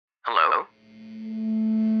Hello?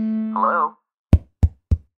 Hello?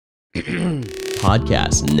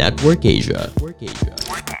 Podcast Network Asia.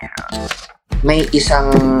 May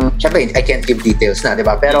isang, syempre I can't give details na, di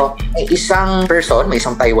ba? Pero may isang person, may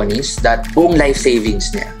isang Taiwanese that buong life savings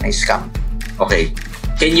niya ay scam. Okay.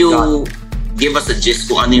 Can you give us a gist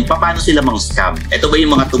kung ano yung, paano sila mang scam? Ito ba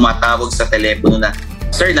yung mga tumatawag sa telepono na,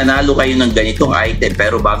 Sir, nanalo kayo ng ganitong item,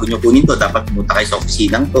 pero bago nyo kunin to, dapat pumunta kayo sa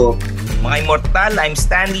opisinang to. Mga Immortal, I'm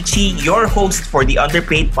Stanley Chi, your host for the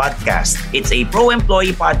Underpaid Podcast. It's a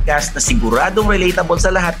pro-employee podcast na siguradong relatable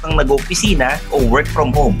sa lahat ng nag-opisina o work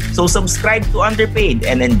from home. So subscribe to Underpaid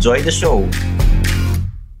and enjoy the show.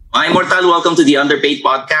 Mga Immortal, welcome to the Underpaid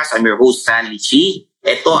Podcast. I'm your host, Stanley Chi.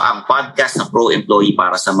 Ito ang podcast na pro-employee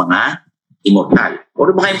para sa mga Immortal o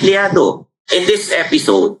mga empleyado. In this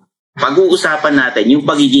episode, pag-uusapan natin yung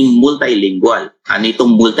pagiging multilingual. Ano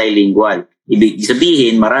itong multilingual? Ibig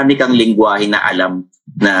sabihin, marami kang lingwahe na alam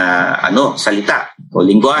na salita o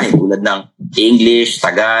lingwahe tulad ng English,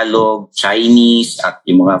 Tagalog, Chinese, at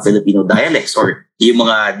yung mga Filipino dialects or yung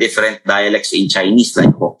mga different dialects in Chinese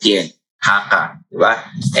like Hokkien, Hakka, di ba?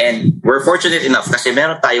 And we're fortunate enough kasi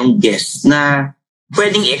meron tayong guest na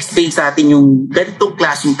pwedeng i-explain sa atin yung ganitong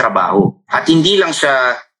klaseng trabaho. At hindi lang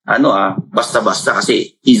siya basta-basta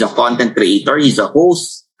kasi he's a content creator, he's a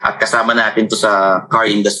host, at kasama natin to sa car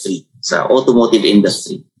industry, sa automotive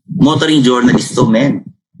industry. Motoring journalist to, men.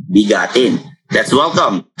 Bigatin. Let's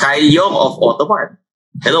welcome Kyle Yong of Automart.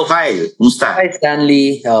 Hello, Kyle. Kumusta? Hi,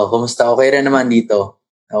 Stanley. Kumusta? Okay rin naman dito.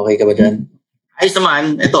 Okay ka ba dyan? Ayos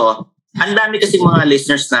naman. Ito, ang dami kasi mga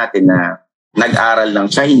listeners natin na nag-aral ng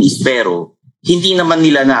Chinese pero hindi naman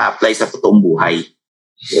nila na-apply sa totoong buhay.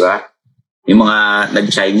 Di ba? Yung mga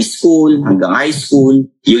nag-Chinese school hanggang high school.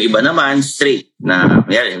 Yung iba naman, straight na,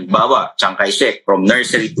 bawa, Chiang Kai-shek, from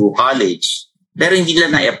nursery to college. Pero hindi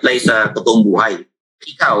nila na-apply sa totoong buhay.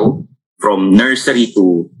 Ikaw, from nursery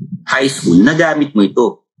to high school, nagamit mo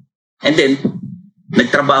ito. And then,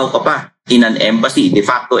 nagtrabaho ka pa in an embassy, de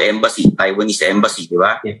facto embassy, Taiwanese embassy, di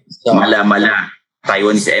ba? Yeah. So, Mala-mala,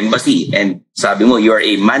 Taiwanese embassy. And sabi mo, you're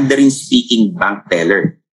a Mandarin-speaking bank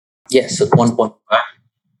teller. yes, at one point.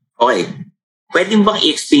 Okay. Pwede mo bang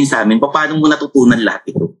i-explain sa amin paano mo natutunan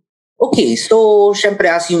lahat ito? Okay, so syempre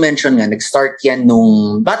as you mentioned nga, nag-start yan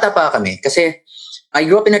nung bata pa kami. Kasi I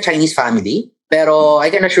grew up in a Chinese family, pero I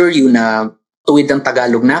can assure you na tuwid ang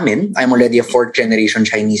Tagalog namin. I'm already a fourth generation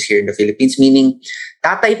Chinese here in the Philippines, meaning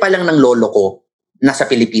tatay pa lang ng lolo ko nasa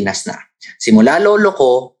Pilipinas na. Simula lolo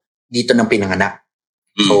ko, dito nang pinanganak.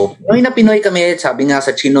 So, Pinoy na Pinoy kami, sabi nga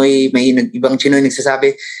sa Chinoy, may ibang Chinoy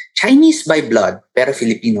nagsasabi, Chinese by blood, pero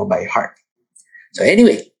Filipino by heart. So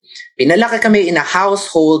anyway, pinalaki kami in a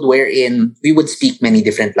household wherein we would speak many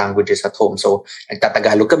different languages at home. So,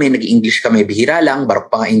 nagtatagalog kami, nag-English kami, bihira lang,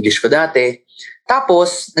 barok pa nga English ko dati.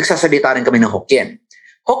 Tapos, nagsasalita rin kami ng Hokkien.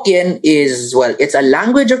 Hokkien is, it's a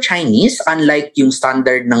language of Chinese, unlike yung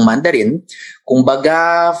standard ng Mandarin.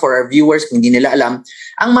 Kumbaga, for our viewers, kung hindi nila alam,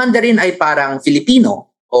 ang Mandarin ay parang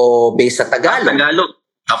Filipino o based sa Tagalog.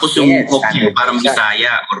 Tapos yung Hokkien, parang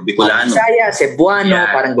Bisaya or Bicolano. Bisaya, Cebuano,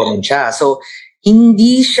 parang gano'n siya. So,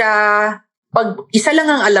 hindi siya, pag isa lang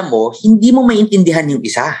ang alam mo, hindi mo maintindihan yung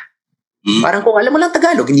isa. Parang kung alam mo lang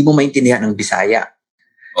Tagalog, hindi mo maintindihan ang Bisaya.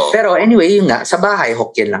 Pero anyway, yun nga, sa bahay,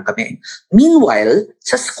 Hokkien lang kami. Meanwhile,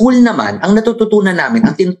 sa school naman, ang natututunan namin,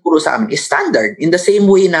 ang tinuturo sa amin is standard. In the same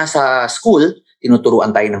way na sa school, tinuturuan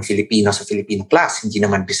tayo ng Filipino sa Filipino class, hindi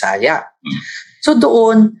naman Bisaya. So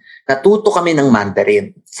doon, natuto kami ng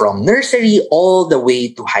Mandarin from nursery all the way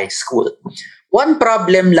to high school. One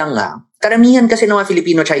problem lang nga, karamihan kasi ng mga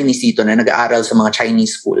Filipino-Chinese dito na nag-aaral sa mga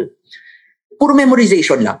Chinese school, puro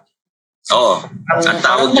memorization lang. Oo. Ang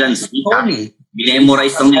tawag dyan,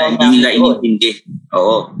 binemorize lang nila, hindi nila inintindi.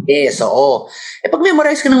 Oo. Yes, oo. Pag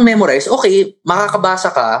memorize ka ng memorize, okay,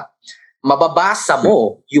 makakabasa ka, mababasa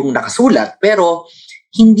mo yung nakasulat, pero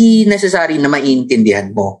hindi necessary na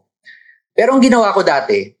maiintindihan mo. Pero ang ginawa ko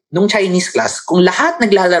dati, nung Chinese class, kung lahat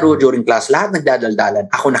naglalaro during class, lahat nagdadaldalan,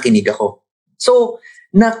 ako nakinig ako. So,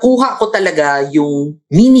 nakuha ko talaga yung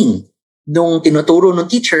meaning nung tinuturo ng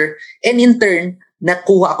teacher and in turn,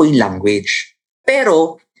 nakuha ko yung language.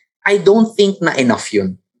 Pero, I don't think na enough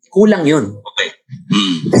yun. Kulang yun. Okay.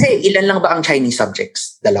 Kasi ilan lang ba ang Chinese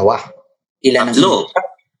subjects? Dalawa. Ilan ang Tatlo.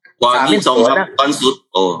 Wagi, Swamsuit.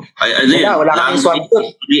 Wala kaming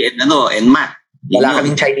Swamsuit. And math. Wala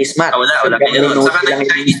kaming Chinese math. Wala kaming. Saka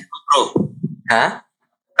nag-Chinese school, bro. Ha?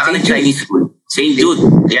 Saka nag-Chinese school. St. Jude.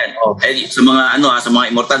 Yan. Oh. Sa mga sa mga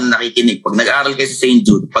immortal na nakikinig, pag nag-aaral kayo sa St.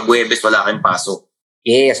 Jude, pag Huwebes wala kayong pasok.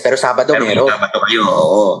 Yes, pero Sabado meron. Pero Sabado kayo.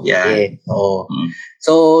 Oo. Yeah. Yeah. Oo.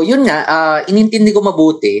 So, yun nga, inintindi ko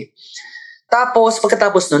mabuti. Tapos,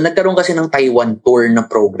 pagkatapos nun, nagkaroon kasi ng Taiwan tour na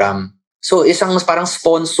program. So, isang parang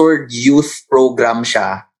sponsored youth program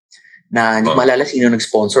siya na hindi ko maalala sino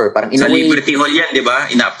nag-sponsor. Parang sa Liberty Hall yan, di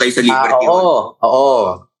ba? Ina-apply sa Liberty Hall.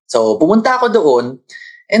 Oo. So, pumunta ako doon.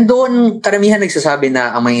 And doon, karamihan nagsasabi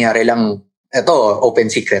na ang mangyayari lang,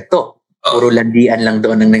 open secret to. Puro landian lang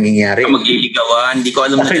doon ang nangyayari. Magliligawan. Hindi ko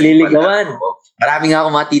alam na. Magliligawan. Marami nga ako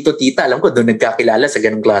mga tito-tita. Alam ko, doon nagkakilala sa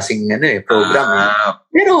ganung klaseng program.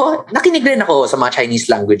 Pero, nakinig rin ako sa mga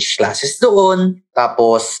Chinese language classes doon.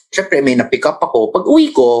 Tapos, syempre, may na-pick up ako. Pag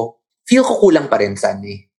uwi ko, feel ko kulang pa rin saan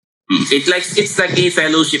It's like a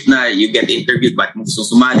fellowship na you get interviewed but mo gusto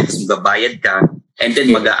sumali, tapos magbabayad ka, and then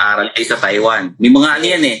mag-aaral kayo sa Taiwan. May mga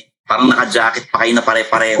yan parang naka-jacket pa kayo na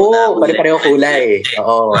pare-pareho. Oo, pare-pareho kulay.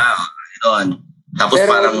 Oo. Wow, gano'n. Tapos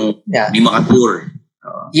pero, parang may mga tour.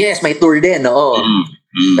 Yes, may tour din, oo.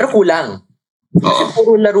 Pero kulang. Kasi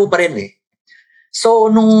puro laro pa rin So,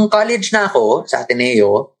 nung college na ako sa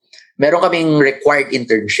Ateneo, meron kaming required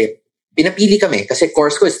internship. Pinapili kami kasi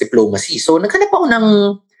course ko is diplomacy. So, naghanap ako ng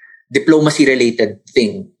diplomacy-related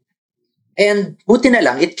thing. And buti na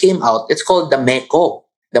lang, it came out, it's called the MECO,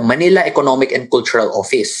 the Manila Economic and Cultural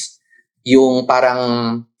Office. Yung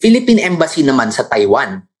parang Philippine Embassy naman sa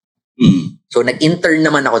Taiwan. So, nag-intern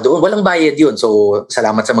naman ako doon. Walang bayad yun. So,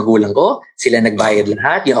 salamat sa magulang ko. Sila nagbayad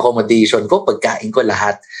lahat. Yung accommodation ko, pagkain ko,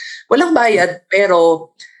 lahat. Walang bayad,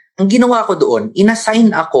 pero ang ginawa ko doon,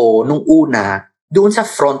 inassign ako nung una doon sa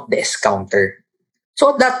front desk counter.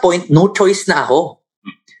 So, at that point, no choice na ako.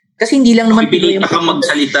 Kasi hindi lang naman mapipilitan ka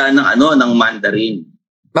magsalita ng Mandarin.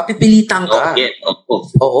 Mapipilitan ka. Okay.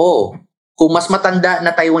 Oo. Kung mas matanda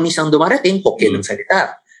na Taiwanese ang dumarating, Hokkien ang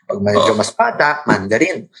salita. Pag medyo mas bata,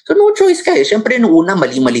 Mandarin. So no choice ka Siyempre, noong una,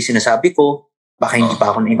 mali-mali sinasabi ko. Baka hindi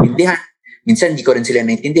pa ako naintindihan. Minsan, hindi ko rin sila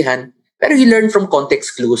naintindihan. Pero you learn from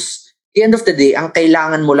context clues. At the end of the day, ang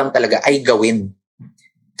kailangan mo lang talaga ay gawin.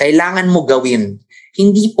 Kailangan mo gawin.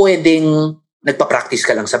 Hindi pwedeng nagpa-practice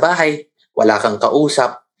ka lang sa bahay, wala kang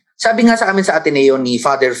kausap. Sabi nga sa amin sa Ateneo ni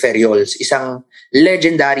Father Ferriols, isang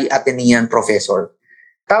legendary Atenean professor.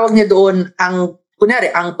 Tawag niya doon ang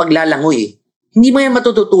paglalangoy. Hindi mo yan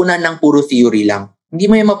matututunan ng puro theory lang. Hindi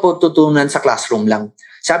mo yan matututunan sa classroom lang.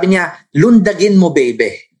 Sabi niya, lundagin mo,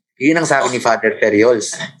 baby. Yun ang sabi ni Father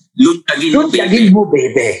Ferriols. Lundagin mo,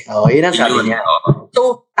 baby. Yun ang sabi niya.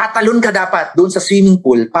 So, tatalon ka dapat doon sa swimming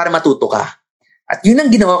pool para matuto ka. At yun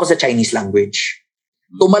ang ginawa ko sa Chinese language.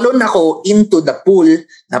 Tumalon ako into the pool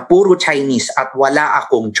na puro Chinese at wala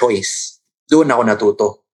akong choice. Doon ako natuto.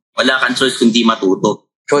 Wala kang choice kundi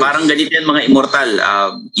matuto. Parang ganito yan mga immortal.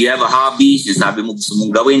 You have a hobby, sinasabi mo gusto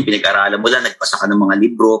mong gawin, pinag-aralan mo lang, nagpasa ka ng mga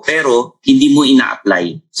libro, pero hindi mo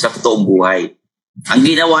ina-apply sa totoong buhay. Ang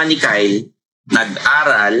ginawa ni Kyle,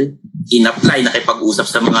 nag-aral, in-apply, nakipag-usap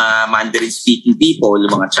sa mga Mandarin-speaking people,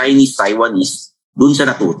 mga Chinese, Taiwanese, doon siya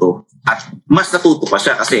natuto. At mas natuto pa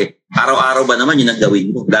siya kasi araw-araw ba naman yun ang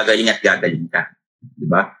gawin mo? Gagaling at gagaling ka.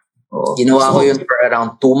 Diba? Ginawa ko yun for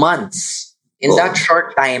around 2 months. In that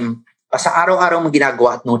short time, sa araw-araw mo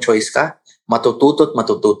ginagawa at no choice ka, matututo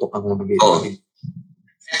kang mag-gawin.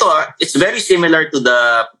 Ito it's very similar to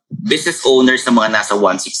the business owners na mga nasa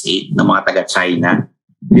 168 na mga taga-China.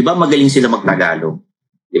 Diba magaling sila mag-Tagalog?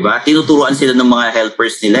 Diba? Tinuturuan sila ng mga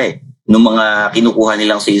helpers nila ng mga kinukuha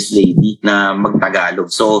nilang sales lady na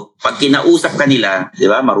mag-Tagalog. So, pag kinausap ka nila, di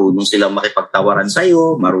ba, marunong silang makipagtawaran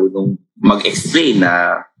sa'yo, marunong mag-explain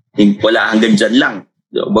na wala hanggang dyan lang.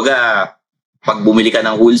 Baga, pag bumili ka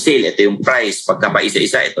ng wholesale, ito yung price. Pagka pa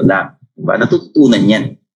isa-isa, ito lang. Diba? Natututunan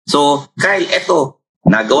yan. So, Kyle, ito,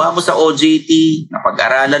 nagawa mo sa OJT,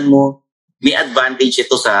 napag-aralan mo, may advantage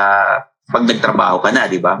ito sa pag nagtrabaho ka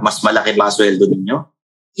na, di ba? Mas malaki ba sweldo ninyo?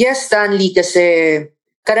 Yes, Stanley, kasi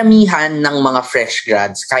karamihan ng mga fresh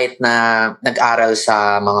grads, kahit na nag-aral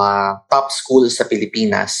sa mga top schools sa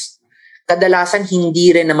Pilipinas, kadalasan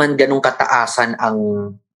hindi rin naman ganun kataasan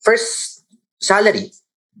ang first salary.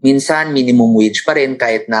 Minsan, minimum wage pa rin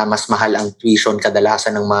kahit na mas mahal ang tuition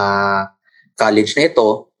kadalasan ng mga college na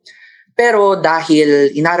ito. Pero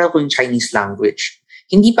dahil inaral ko yung Chinese language,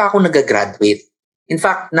 hindi pa ako nag-graduate. In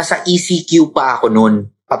fact, nasa ECQ pa ako noon.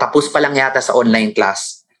 Patapos pa lang yata sa online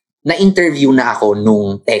class. Na-interview na ako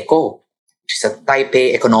nung TECO, which is a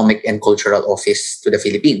Taipei Economic and Cultural Office to the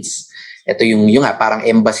Philippines. Ito yung parang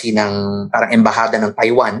embassy parang embahada ng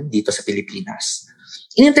Taiwan dito sa Pilipinas.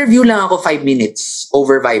 In-interview lang ako 5 minutes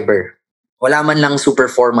over Viber. Wala man lang super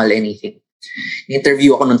formal anything.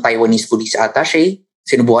 In-interview ako ng Taiwanese police attaché.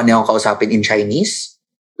 Sinubukan niya akong kausapin in Chinese.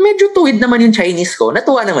 Medyo tuwid naman yung Chinese ko.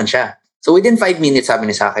 Natuwa naman siya. So within 5 minutes, sabi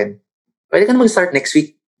niya sa akin, pwede ka na mag-start next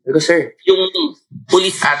week. Sabi ko, sir. Yung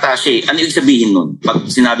police attaché, ano ibig sabihin nun? Pag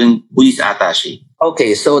sinabing police attaché?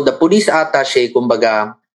 Okay, so the police attaché,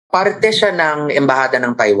 kumbaga, parte siya ng embahada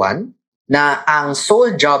ng Taiwan na ang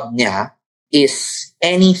sole job niya is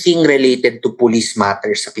anything related to police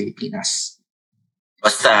matters sa Pilipinas.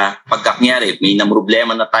 Basta, pagkakyari, may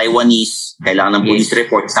problema na Taiwanese, kailangan ng police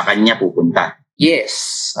report, sa kanya pupunta.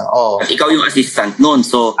 Yes. Oo. At ikaw yung assistant noon.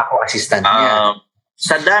 So, Ako assistant niya.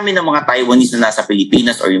 sa dami ng mga Taiwanese na nasa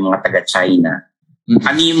Pilipinas or yung mga taga-China,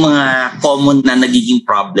 ano yung mga common na nagiging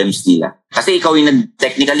problems nila? Kasi ikaw yung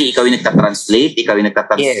technically, ikaw yung nagta-translate, ikaw yung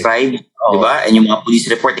nagta-transcribe, di ba? And yung mga police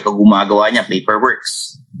report, ikaw gumagawa niya,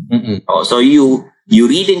 paperworks. Oh, so you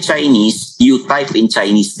read in Chinese, you type in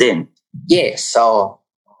Chinese din. Yes. So,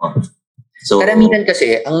 So, karamihan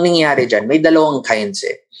kasi, ang nangyayari dyan, may dalawang kinds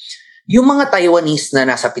eh. Yung mga Taiwanese na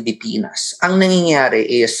nasa Pilipinas, ang nangyayari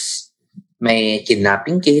is may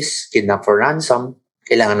kidnapping case, kidnap for ransom,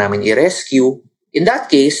 kailangan namin i-rescue. In that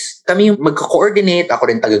case, kami yung magko-coordinate, ako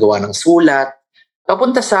rin tagagawa ng sulat,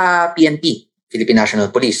 papunta sa PNP, Philippine National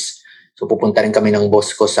Police. So pupunta rin kami ng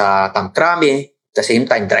boss ko sa Tamkrame, at the same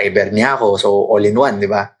time, driver niya ako, so all in one, di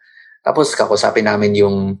ba? Tapos kakusapin namin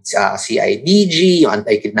yung CIDG, yung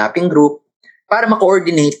anti-kidnapping group, para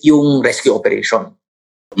ma-coordinate yung rescue operation.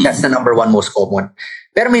 That's the number one most common.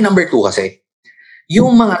 Pero may number two kasi.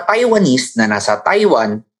 Yung mga Taiwanese na nasa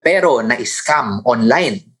Taiwan, pero na-scam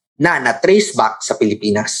online, na-trace back sa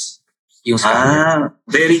Pilipinas. Yung scam.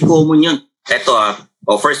 Very common yun. Ito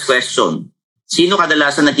first question. Sino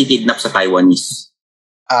kadalasan nakikidnap sa Taiwanese?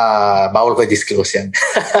 Bawal ko disclose yan.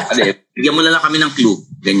 Bigyan mo na lang kami ng clue.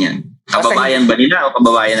 Ganyan. Kababayan ba nila o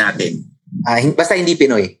kababayan natin? Basta hindi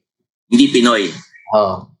Pinoy. Hindi Pinoy.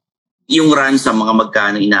 Oh. Yung ransom, mga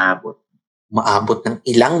magkano inaabot? Maabot ng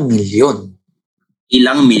ilang milyon.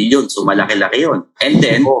 Ilang milyon. So malaki-laki yun. And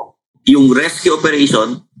then, yung rescue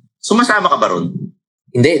operation, sumasama ka ba ron?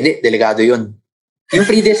 Hindi. Delikado yun. Yung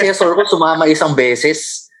predecessor ko sumama isang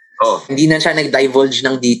beses. Hindi na siya nag-divulge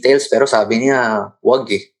ng details pero sabi niya, wag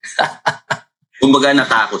eh. Kumbaga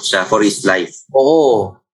natakot siya for his life.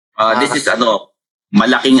 Oo. This is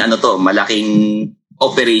malaking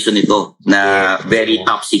operation ito na very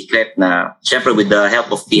top secret na syempre with the help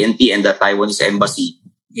of PNP and the Taiwanese embassy.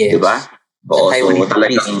 Yes. Diba? Oo, so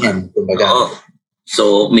talagang so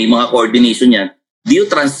may mga coordination yan. Do you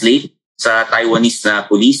translate sa Taiwanese na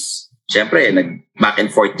police? Syempre, back and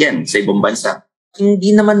forth yan sa ibang bansa.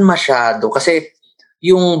 Hindi naman masyado kasi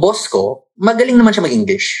yung boss ko, magaling naman siya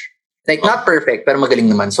mag-English. Like, not perfect, pero magaling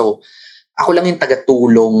naman. So, ako lang yung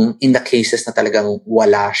tagatulong in the cases na talagang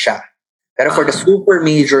wala siya. Pero for the super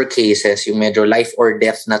major cases, yung medyo life or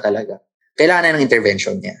death na talaga, kailangan na ng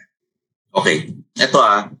intervention niya. Okay. Ito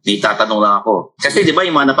may tatanong lang ako. Kasi di ba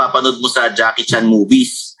yung mga napapanood mo sa Jackie Chan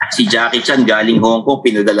movies, si Jackie Chan galing Hong Kong,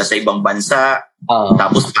 pinadala sa ibang bansa,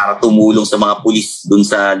 tapos para tumulong sa mga pulis dun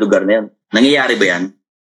sa lugar na yan. Nangyayari ba yan?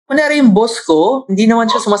 Kunyari yung boss ko, hindi naman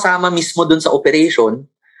siya sumasama mismo dun sa operation,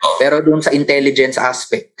 pero dun sa intelligence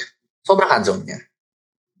aspect, sobrang hands-on niya.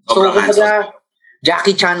 So, kumbaga,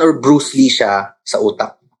 Jackie Chan or Bruce Lee siya sa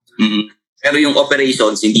utak. Mm-hmm. Pero yung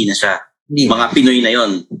operations, hindi na siya. Hindi. Mga Pinoy na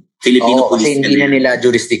yon. Filipino police. Kasi hindi na nila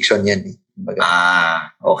jurisdiction yan.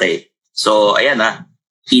 Okay. So, ayan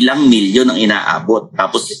ilang milyon ang inaabot.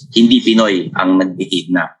 Tapos, hindi Pinoy ang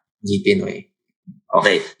nag-kidnap. Hindi Pinoy.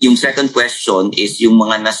 Okay. Yung second question is yung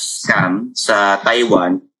mga na-scam sa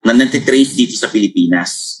Taiwan na natitrace dito sa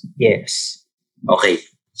Pilipinas. Yes. Okay.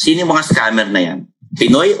 Sino yung mga scammer na yan?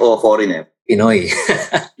 Pinoy o foreigner? Pinoy.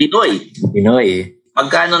 Pinoy.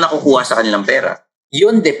 Magkano nakukuha sa kanilang pera?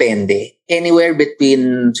 Yun depende. Anywhere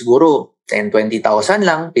between siguro 10,000-20,000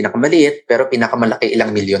 lang, pinakamaliit, pero pinakamalaki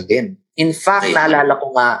ilang milyon din. In fact, naalala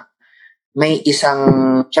ko nga, may isang,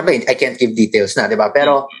 syempre, I can't give details na, di ba?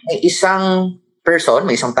 Pero may isang person,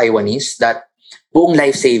 may isang Taiwanese that buong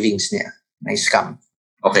life savings niya na scam.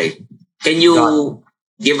 Okay. Can you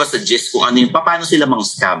give us a gist kung paano sila mang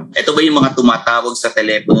scam? Ito ba yung mga tumatawag sa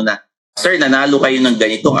telepono na, sir, nanalo kayo ng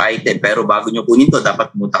ganitong item, pero bago nyo kunin to,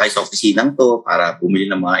 dapat pumunta kayo sa opisinang to para bumili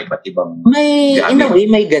ng mga iba't ibang gamit. In a way,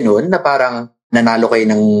 may ganun na parang nanalo kayo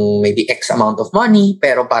ng maybe X amount of money,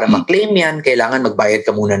 pero para ma-claim yan, kailangan magbayad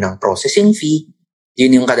ka muna ng processing fee.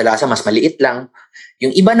 Yun yung kadalasan, mas maliit lang.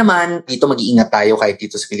 Yung iba naman, dito mag-iingat tayo kahit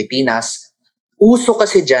dito sa Pilipinas. Uso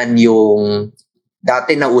kasi dyan yung,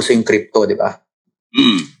 dati na uso yung crypto, di ba?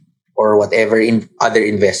 Or whatever other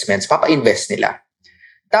investments, papa-invest nila.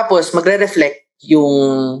 Tapos, magre-reflect yung,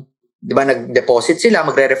 di ba, nag-deposit sila,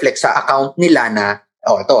 magre-reflect sa account nila na,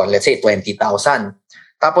 ito, let's say, 20,000.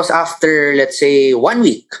 Tapos, after, let's say, 1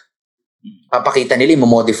 week, papakita nila,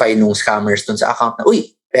 mo-modify nung scammers dun sa account na,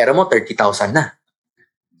 pera mo, 30,000 na.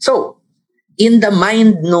 So, in the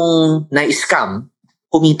mind nung na-scam,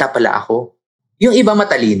 kumita pala ako. Yung iba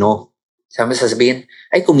matalino. Sabihin,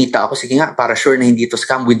 ay kumita ako, sige nga, para sure na hindi to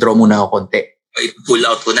scam, withdraw muna ako konti. Ay, pull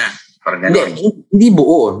out ko na. Parang gano'n. Hindi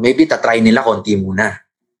buo. Maybe tatry nila konti muna.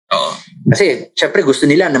 Oo. Kasi, syempre gusto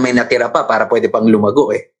nila na may natira pa para pwede pang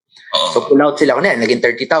lumago eh. Oo. So, pull out sila. Kung naging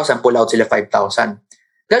 30,000, pull out sila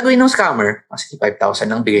 5,000. Gagawin ng scammer, kasi 5,000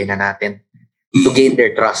 lang bigay na natin to gain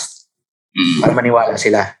their trust. Para maniwala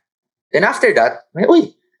sila. Then after that,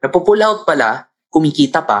 napupull out pala,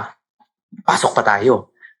 kumikita pa, pasok pa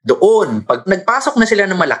tayo. Doon, pag nagpasok na sila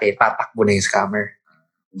ng malaki, tatakbo na yung scammer.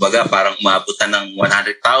 Kumbaga, parang umabutan ng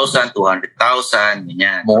 100,000, 200,000,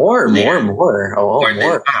 ganyan. More. Oo,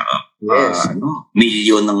 more. Yes.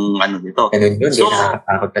 Million ng dito. Ganun yun, so,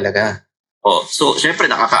 nakakatakot talaga. So, syempre,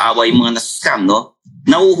 nakakaawa yung mga nas-scam, no?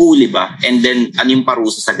 Nahuhuli ba? And then, ano yung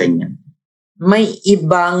parusa sa ganyan? May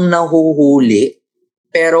ibang nahuhuli,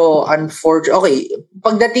 pero unfortunately,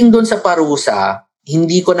 pagdating dun sa parusa,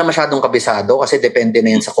 hindi ko na masyadong kabisado kasi depende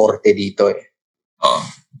na yan sa korte dito eh.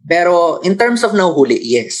 Pero in terms of nahuhuli,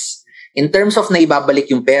 yes. In terms of naibabalik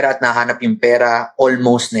yung pera at nahanap yung pera,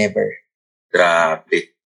 almost never.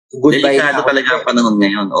 Grabe. Goodbye. Delikado talaga ang panahon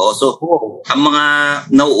ngayon. So, ang mga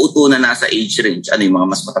nauuto na nasa age range, ano yung mga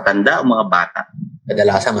mas matatanda o mga bata?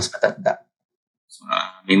 Kadalasan mas matanda.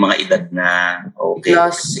 May mga edad na okay.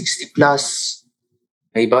 60 plus.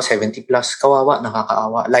 May iba 70 plus. Kawawa,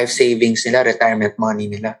 nakakaawa. Life savings nila, retirement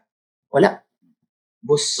money nila. Wala.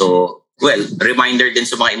 Bus. So, reminder din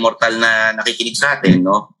sa mga immortal na nakikinig sa atin,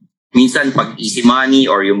 no? Minsan, pag easy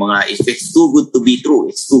money or yung mga, if it's too good to be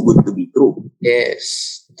true, it's too good to be true.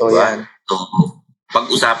 Yes. Ito diba? yan. So,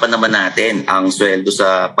 pag-usapan naman natin ang sweldo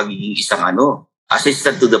sa pagiging isang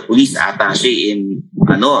assistant to the police attaché in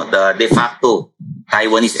the de facto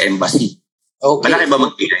Taiwanese embassy. Okay. Malaki ba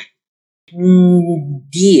magbigay?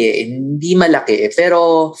 Hindi malaki eh.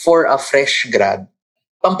 Pero for a fresh grad,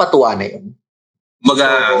 pampatuwa na yun.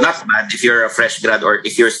 Not bad if you're a fresh grad or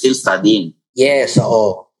if you're still studying. Yes,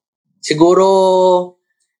 oo. Siguro,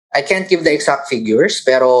 I can't give the exact figures,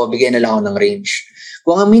 pero bigyan na lang ako ng range.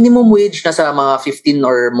 Kung ang minimum wage na sa mga 15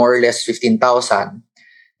 or more or less 15,000,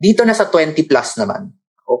 dito na sa 20 plus naman.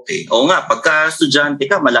 Okay. Oo nga, pagka estudyante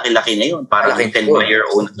ka, malaki-laki na yun. Para you can buy your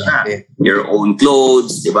own your own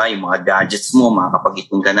clothes, di ba? Yung mga gadgets mo,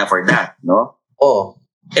 makakapag-ipon ka na for that, no? Oo.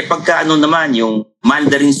 Pagka naman, yung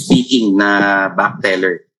Mandarin speaking na bank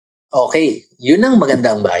teller. Okay, yun ang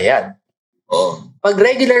magandang bayad. Oo. Pag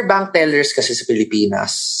regular bank tellers kasi sa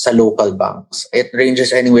Pilipinas, sa local banks, it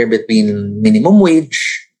ranges anywhere between minimum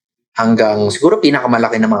wage hanggang siguro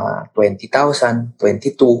pinakamalaki na mga 20,000,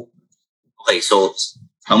 22. Okay, so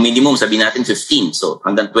ang minimum sabihin natin 15. So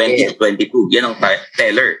hanggang 20 to 22, yan ang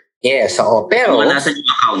teller. Yes, oo. Pero yung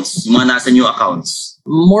mga nasa new accounts,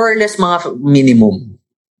 more or less mga minimum.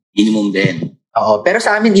 Minimum din. Oo, pero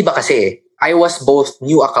sa amin iba kasi. I was both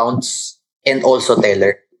new accounts and also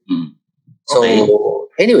teller. Okay.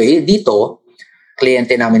 So, anyway, dito,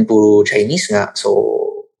 kliyente namin puro Chinese nga. So,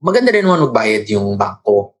 maganda rin naman magbayad yung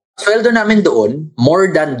bangko. Sweldo namin doon,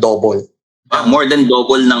 more than double. More than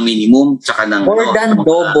double ng minimum, tsaka ng... More than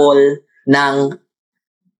double ng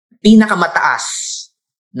pinakamataas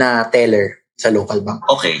na teller sa local bank.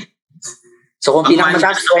 Okay. So, kung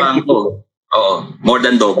pinakamataas, 22. Oo, more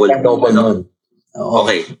than double. More than double nun.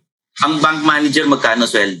 Okay. Ang bank manager, magkano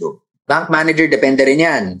sweldo? Bank manager, depende rin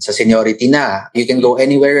yan sa seniority na. You can go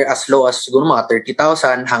anywhere as low as siguro mga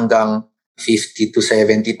 30,000 hanggang 50 to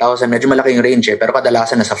 70,000. Medyo malaki yung range pero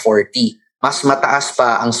kadalasan nasa 40. Mas mataas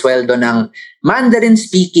pa ang sweldo ng Mandarin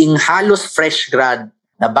speaking, halos fresh grad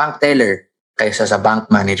na bank teller kaysa sa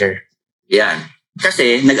bank manager. Yan.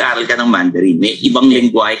 Kasi nag-aaral ka ng Mandarin. May ibang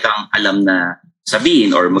lengguwahe kang alam na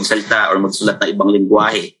sabihin or magsalita or magsulat ng ibang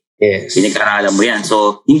lengguwahe. Yes. Pinag-aralan mo yan.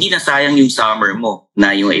 So, hindi na sayang yung summer mo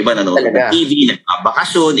na yung iba nanonood ng TV,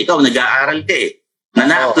 nagpabakasyon, ikaw nag-aaral ka eh. Na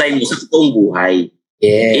na-apply mo sa totoong buhay.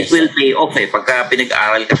 Yes. It will pay off pagka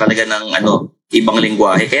pinag-aaral ka talaga ng ibang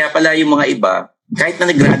lengguwahe. Kaya pala yung mga iba, kahit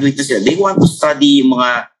na nag-graduate na sila, they want to study yung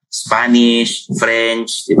mga Spanish,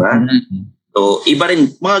 French, di ba? Mm-hmm. So, iba rin,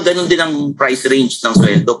 mga ganun din ang price range ng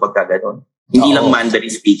sweldo pagka ganun. Hindi lang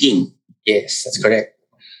Mandarin speaking. Yes, that's correct.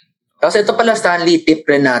 Kasi ito pala, Stanley, tip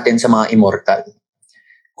rin natin sa mga immortal.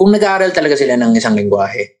 Kung nag-aaral talaga sila ng isang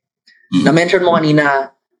lengguwahe, na-mention mo kanina,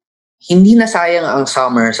 hindi na sayang ang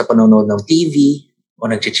summer sa panonood ng TV o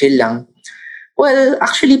nag-chill lang. Well,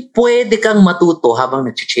 actually, pwede kang matuto habang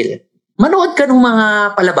nag-chill. Manood ka ng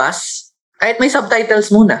mga palabas, kahit may subtitles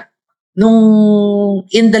muna,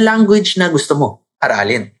 in the language na gusto mo,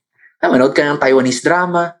 aralin. Manood ka ng Taiwanese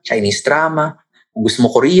drama, Chinese drama, kung gusto mo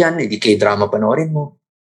Korean, edi K-drama panoorin mo.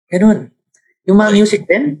 Ganun. Yung mga music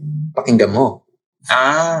din, pakinggan mo.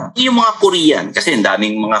 Yung mga Korean, kasi ang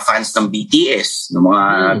daming mga fans ng BTS, ng mga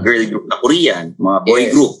girl group na Korean, mga boy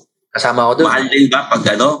group. Kasama ko doon. Mahal din ba pag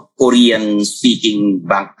Korean-speaking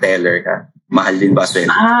bank teller ka? Mahal din ba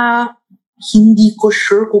sweldo? Hindi ko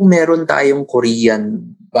sure kung meron tayong Korean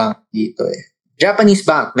bank dito eh. Japanese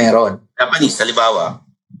bank, meron. Japanese, halimbawa.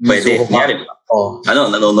 Pwede.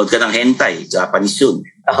 Nanonood ka ng hentai. Japanese yun.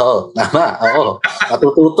 Oo, tama. Oo.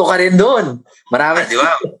 Matututo ka rin doon. Marami. Di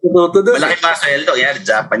ba? Matututo doon. Malaki pa sweldo.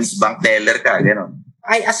 Japanese bank teller ka. Ganon.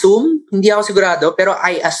 I assume, hindi ako sigurado, pero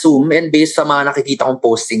I assume, and based sa mga nakikita kong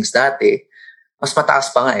postings dati, mas mataas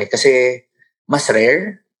pa nga eh. Kasi mas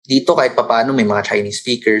rare. Dito kahit papaano may mga Chinese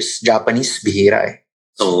speakers, Japanese, bihira eh.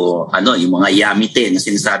 So, yung mga yamite na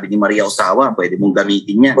sinasabi ni Maria Osawa, pwede mong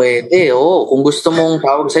gamitin yan. Pwede, oo. Kung gusto mong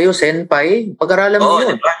tawag sa'yo, senpai, pag-aralan mo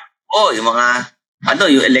yun. Diba? Yung mga,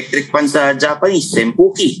 yung electric fan sa Japanese,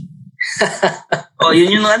 senpuki.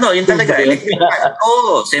 Yun yun talaga, electric fan.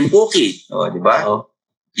 Senpuki. Di ba?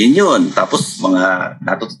 Yun. Tapos, mga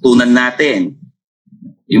natututunan natin.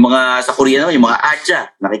 Yung mga sa Korea naman, yung mga aja,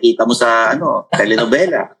 nakikita mo sa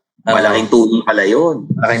telenovela. Malaking tulong pala yun.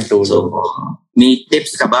 Malaking tulong. So, may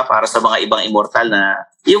tips ka ba para sa mga ibang immortal na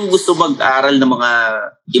yung gusto mag-aral ng mga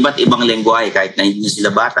iba't ibang lengguwahe kahit na hindi sila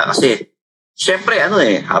bata? Kasi, syempre,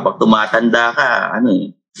 habang tumatanda ka,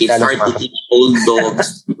 it's hard to teach old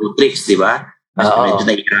dogs new tricks, di ba? Medyo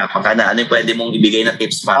nahihirapan ka na. Ano yung pwede mong ibigay na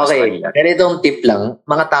tips para sa kanila? Okay, ganitong tip lang.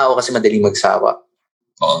 Mga tao kasi madaling magsawa.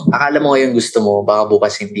 Akala mo ngayon gusto mo, baka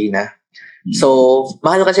bukas hindi na. So,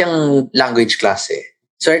 mahal kasi ang language class eh.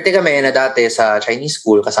 Swerte kami na dati sa Chinese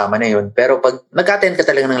school, kasama na yun. Pero pag nag-attend ka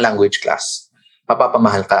talaga ng language class,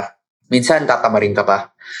 mapapamahal ka. Minsan, tatamarin ka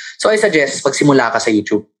pa. So, I suggest, pag simula ka sa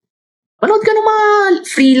YouTube, manood ka ng mga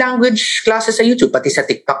free language classes sa YouTube. Pati sa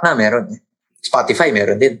TikTok na meron. Spotify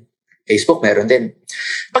meron din. Facebook meron din.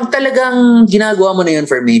 Pag talagang ginagawa mo na yun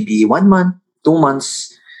for maybe 1 month, 2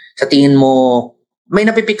 months, sa tingin mo, may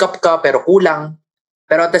napipick up ka pero kulang.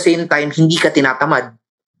 Pero at the same time, hindi ka tinatamad.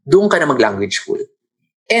 Doon ka na mag-language school.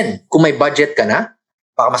 And kung may budget ka na,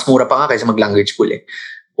 baka mas mura pa nga kaysa mag-language school eh.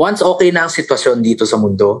 Once okay na ang sitwasyon dito sa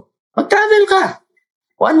mundo, mag-travel ka.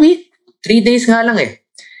 1 week, 3 days nga lang eh.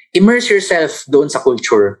 Immerse yourself doon sa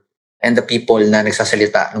culture and the people na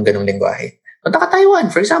nagsasalita ng ganung lengguwahe. Punta ka Taiwan,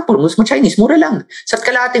 for example, gusto mo Chinese, mura lang. Sa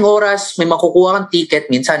kalahating oras, may makukuha kang ticket,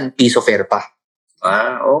 minsan piso fare pa.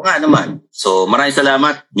 Oo nga naman. So maraming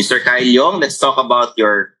salamat, Mr. Kyle Yong. Let's talk about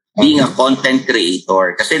your being a content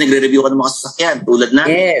creator. Kasi nagre-review ka ng mga sasakyan tulad na.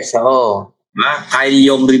 Yes, oo. Kyle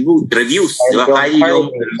Yong Reviews. Diba? Kyle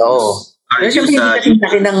Yong Reviews. Oo. Pero siyempre hindi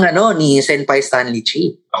kasi laki ng ni Senpai Stanley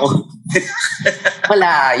Chi. Ako.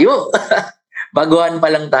 Malayo. Baguhan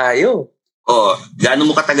pa lang tayo. Gaano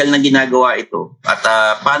mo katagal na ginagawa ito? At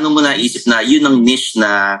paano mo naisip na yun ang niche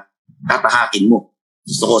na tatahakin mo?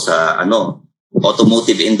 Gusto ko sa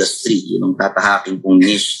automotive industry, yun ang tatahakin kong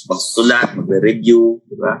niche. Magsulat, magre-review,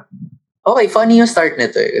 di ba? Okay, funny yung start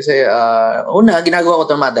nito eh. Kasi ginagawa ko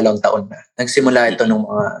ito mga 2 taon na. Nagsimula ito ng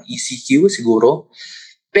mga ECQ siguro.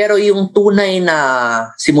 Pero yung tunay na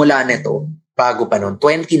simula nito, bago pa noon,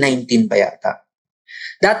 2019 pa yata.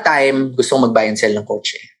 That time, gusto kong mag-buy and sell ng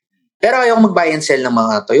kotse. Pero ayoko mag-buy and sell ng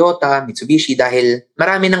mga Toyota, Mitsubishi dahil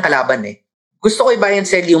marami ng kalaban eh. Gusto ko i-buy and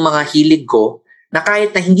sell yung mga hilig ko na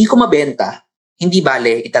kahit na hindi ko mabenta, hindi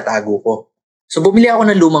bale, itatago ko. So, bumili ako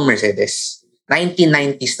ng lumang Mercedes.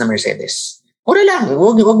 1990s na Mercedes. Mura lang.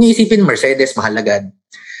 Huwag niyo isipin Mercedes, mahal agad.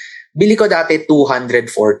 Bili ko dati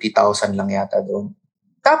 240,000 lang yata doon.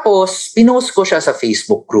 Tapos, pinost ko siya sa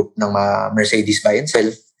Facebook group ng mga Mercedes buy and sell.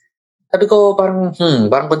 Sabi ko, parang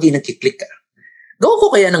konti nagkiklik ka. Gawa ko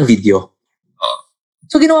kaya ng video.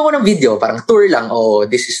 So, ginawa ko ng video. Parang tour lang.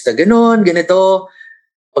 This is the ganito.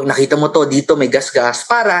 Pag nakita mo to, dito may gas-gas.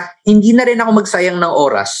 Para hindi na rin ako magsayang ng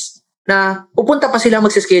oras na pupunta pa sila,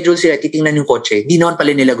 magsischedule sila, titingnan yung kotse. Di naman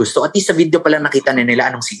pala nila gusto. At least sa video pala nakita na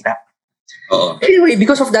nila anong sira. Anyway,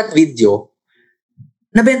 because of that video,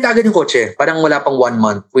 nabenta agad yung kotse. Parang wala pang 1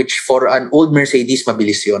 month, which for an old Mercedes,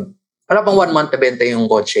 mabilis yun. Wala pang 1 month nabenta yung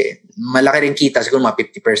kotse. Malaki rin kita, siguro mga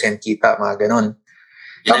 50% kita, mga ganon.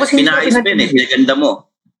 Tapos pinaka-spin ganda mo.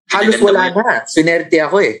 Halos wala na. Swinerte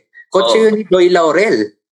ako eh. Kotse yun ni Joy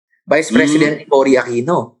Laurel, Vice President ni Cory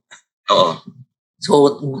Aquino.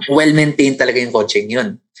 So, well-maintained talaga yung kotse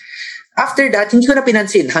yun. After that, hindi ko na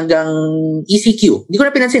pinansin hanggang ECQ. Hindi ko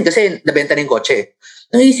na pinansin kasi nabenta na yung kotse.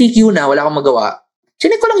 Nung ECQ na, wala akong magawa.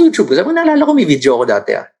 Chinek ko lang YouTube. Kasi naalala ko may video ako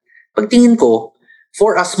dati. Pagtingin ko,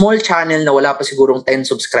 for a small channel na wala pa sigurong 10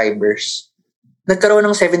 subscribers, nagkaroon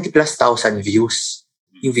ng 70,000+ views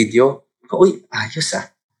yung video. Uy, ayos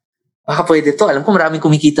Baka pwede to. Alam ko maraming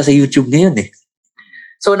kumikita sa YouTube ngayon eh.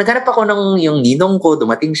 So, naghanap ako ng yung ninong ko,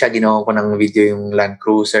 dumating siya, ginawa ko ng video yung Land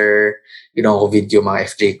Cruiser, ginawa ko video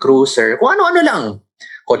mga FJ Cruiser, kung ano-ano lang.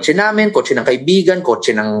 Kotse namin, kotse ng kaibigan,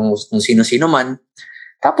 kotse ng kung sino-sino man.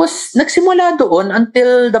 Tapos, nagsimula doon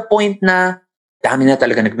until the point na dami na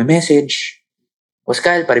talaga nagme-message.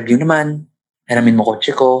 Kyle, pa-review naman. Hiramin mo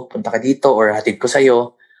kotse ko, punta ka dito, or hatid ko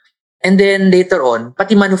sa'yo. And then, later on,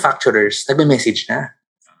 pati manufacturers, nagme-message na.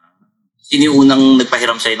 Sino yung unang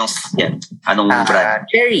nagpahiram sa'yo ng sasakyan? Anong brand?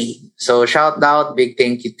 Cherry. So, shout out, big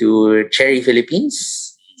thank you to Cherry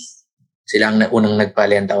Philippines. Sila ang unang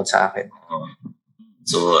nagpa-lend out sa akin.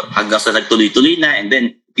 So, hanggang sa nagtuloy-tuloy na, and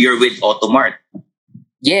then you're with Automart.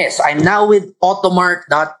 Yes, I'm now with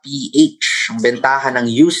Automart.ph, ang bentahan ng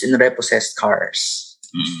used and repossessed cars.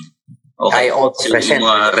 Okay. I also So, present yung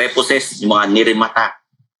mga repossessed, yung mga nirimata.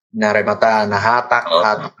 Narimata, nahatak,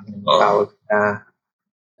 tawag na.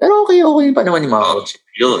 Pero okay pa naman yung mga kotse.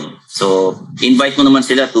 Yun. So, invite mo naman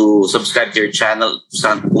sila to subscribe to your channel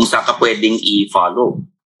kung saan ka pwedeng i-follow.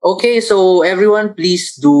 Okay, so everyone,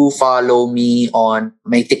 please do follow me on,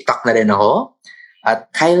 may TikTok na rin ako. At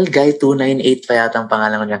Kyle Guy 298 pa yata ang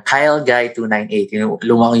pangalan ko niya. Kyle Guy 298, yung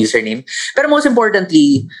lumang username. Pero most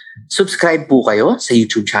importantly, subscribe po kayo sa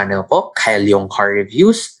YouTube channel ko, Kyle Yung Car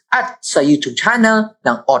Reviews, at sa YouTube channel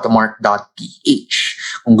ng Automart.ph.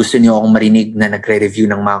 Kung gusto niyo akong marinig na nagre-review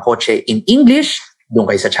ng mga kotse in English, doon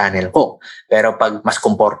kayo sa channel ko. Pero pag mas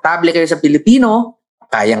komportable kayo sa Pilipino,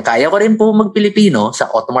 kayang-kaya ko rin po mag-Pilipino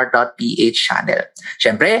sa Automart.ph channel.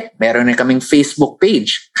 Siyempre, meron na kaming Facebook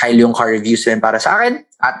page, Kyle Yung Car Reviews rin para sa akin,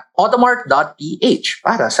 at Automart.ph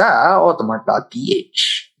para sa Automart.ph.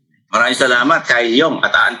 Maraming salamat, Kyle Yung.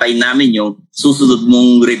 At aantayin namin yung susunod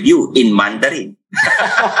mong review in Mandarin.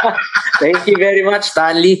 Thank you very much,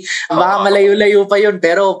 Stanley. Baka malayo-layo pa yun,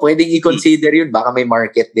 pero pwedeng i-consider yun. Baka may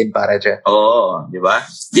market din para dyan. Oo, di ba?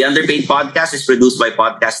 The Underpaid Podcast is produced by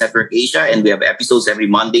Podcast Network Asia, and we have episodes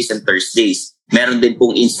every Mondays and Thursdays. Meron din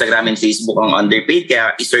pong Instagram and Facebook ang Underpaid,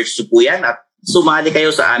 kaya i-search nyo po yan at sumali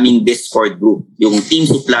kayo sa aming Discord group, yung Team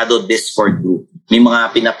Suplado Discord group. May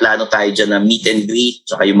mga pinaplano tayo dyan na meet and greet,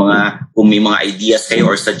 tsaka yung mga, kung may mga ideas kayo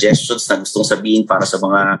or suggestions na gustong sabihin para sa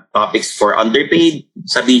mga topics for Underpaid,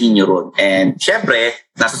 sabihin nyo ron. And syempre,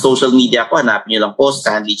 nasa social media ko, hanapin nyo lang po,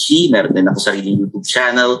 Stanley Chi. Meron din ako sariling YouTube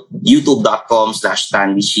channel,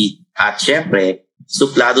 youtube.com/StanleyChi. At syempre,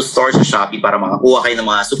 Suplado Store sa Shopee para makakuha kayo ng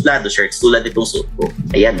mga Suplado shirts tulad itong suit ko.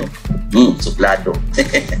 Ayan o, Suplado.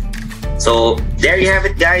 So, there you have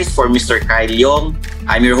it, guys, for Mr. Kyle Yung.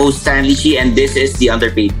 I'm your host, Stanley Chi, and this is the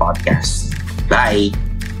Underpaid Podcast. Bye!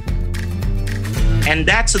 And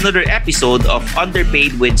that's another episode of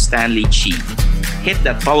Underpaid with Stanley Chi. Hit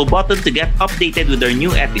that follow button to get updated with our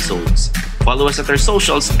new episodes. Follow us at our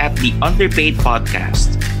socials at the Underpaid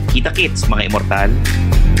Podcast. Kita-kits, mga immortal!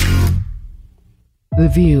 The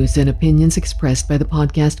views and opinions expressed by the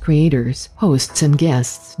podcast creators, hosts, and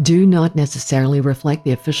guests do not necessarily reflect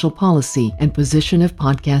the official policy and position of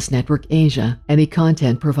Podcast Network Asia. Any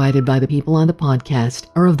content provided by the people on the podcast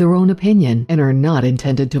are of their own opinion and are not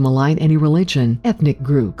intended to malign any religion, ethnic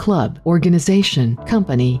group, club, organization,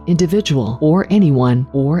 company, individual, or anyone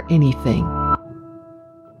or anything.